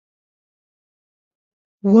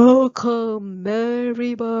Welcome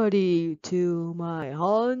everybody to my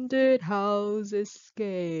haunted house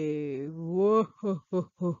escape. Whoa.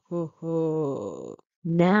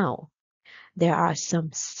 Now, there are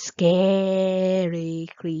some scary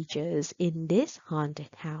creatures in this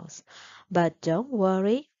haunted house, but don't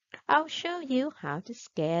worry, I'll show you how to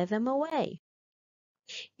scare them away.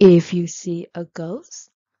 If you see a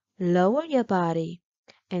ghost, lower your body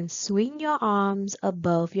and swing your arms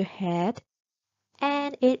above your head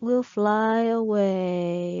and it will fly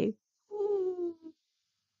away.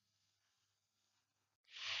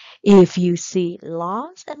 If you see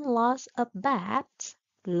lots and lots of bats,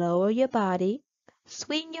 lower your body,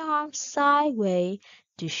 swing your arms sideways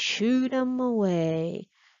to shoo them away.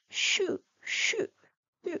 Shoo, shoo,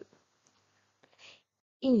 shoo.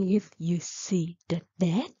 If you see the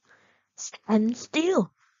dead, stand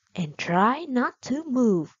still and try not to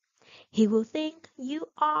move. He will think you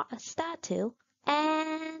are a statue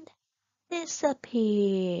and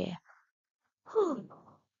disappear.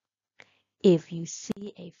 If you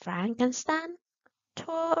see a Frankenstein,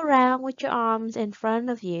 twirl around with your arms in front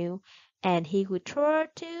of you, and he will twirl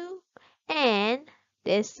too and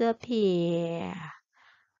disappear.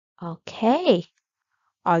 Okay,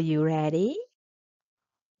 are you ready?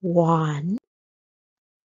 1,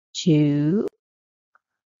 2,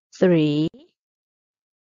 3,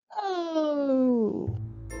 go!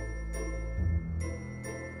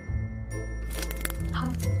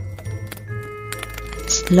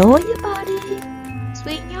 Slow your body.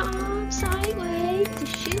 Swing your arms sideways to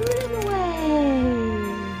shoo them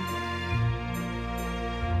away.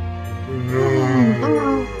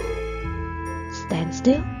 Stand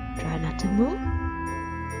still. Try not to move.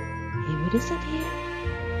 He will disappear.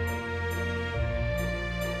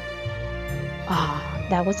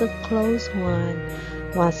 That was a close one.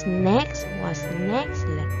 What's next? Let's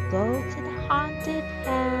go to the haunted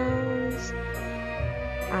house.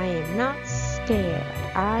 I am not scared.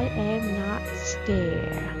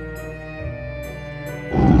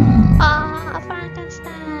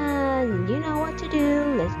 Frankenstein! You know what to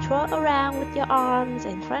do. Let's twirl around with your arms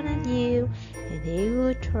in front of you, and they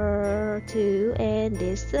will twirl too and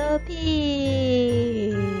disappear.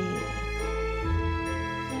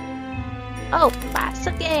 Oh, fast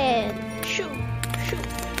again! Shoot, shoot,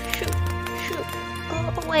 shoot, shoot! Go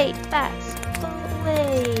away, fast! Go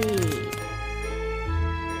away!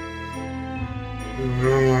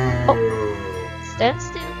 Oh, stand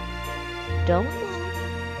still. Don't move.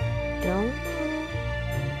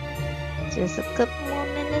 Just a couple more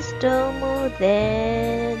minutes, don't move.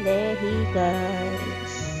 Then there he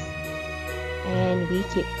goes. And we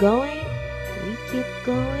keep going.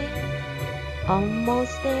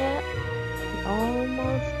 Almost there.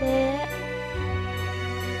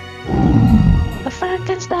 A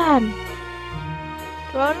Frankenstein.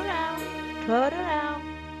 Twirl around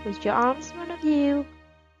with your arms in front of you,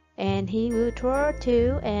 and he will twirl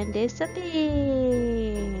too and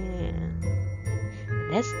disappear.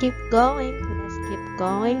 Let's keep going.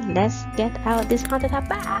 Let's get out of this haunted house.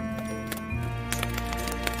 Back.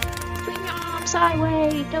 Swing your arms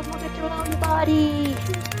sideways. Don't forget to roll your body.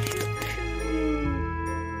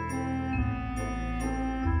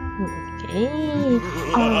 Okay.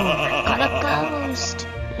 Oh, got a ghost.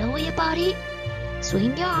 Lower your body.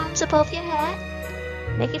 Swing your arms above your head.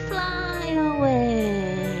 Make it fly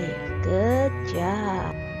away. Good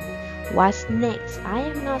job. What's next? I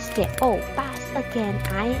am not scared. Oh, bats again.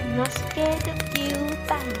 I am not scared of you,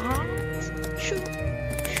 bats. Shoot.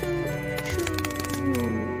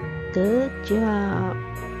 Good job.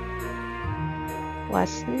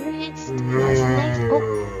 What's next?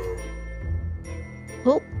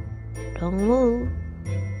 Oh, don't move.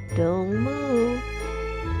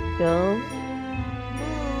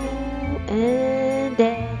 And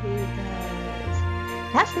there he goes.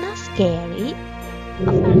 That's not scary. A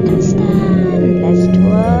Frankenstein. Let's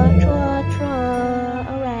twirl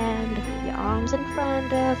around. Your arms in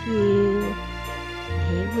front of you.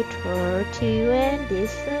 He will twirl too and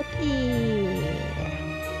disappear.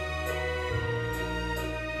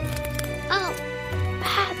 Oh,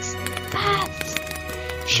 bats!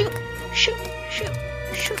 Shoot!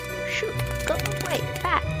 Go away,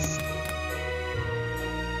 bats!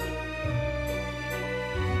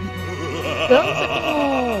 Ghosts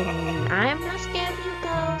again! I'm not scared of you,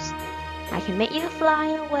 ghosts. I can make you fly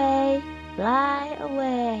away.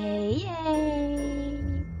 Yay!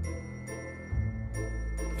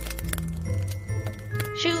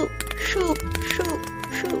 Shoot!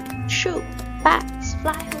 Bats,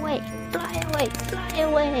 fly away!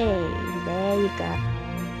 There you go.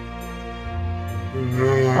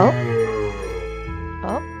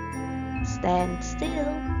 Oh, Stand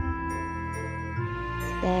still.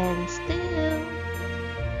 Stand still.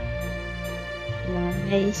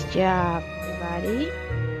 Nice job, everybody.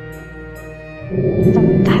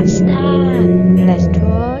 Faster. Let's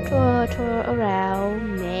twirl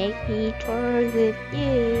around. Make me twirl with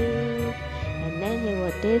you. And then he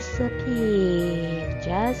will disappear.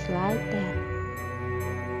 Just like that.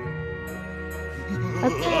 A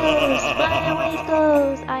ghost! Fly away,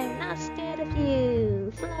 ghost! I am not scared of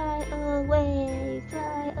you! Fly away!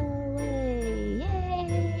 Fly away!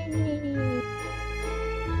 Yay!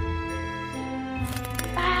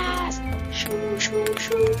 Fast! Shoo, shoo,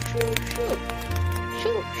 shoo, shoo, shoo!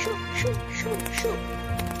 Shoo, shoo, shoo, shoo, shoo!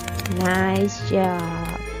 Nice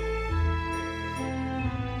job!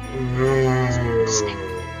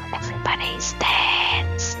 Everybody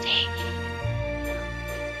stand still!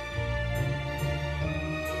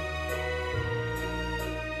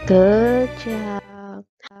 Good job.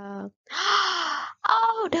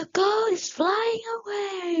 Oh, the ghost is flying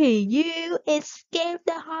away. You escaped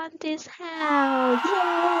the haunted house.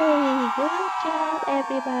 Yay! Good job,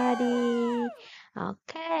 everybody.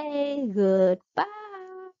 Okay, goodbye.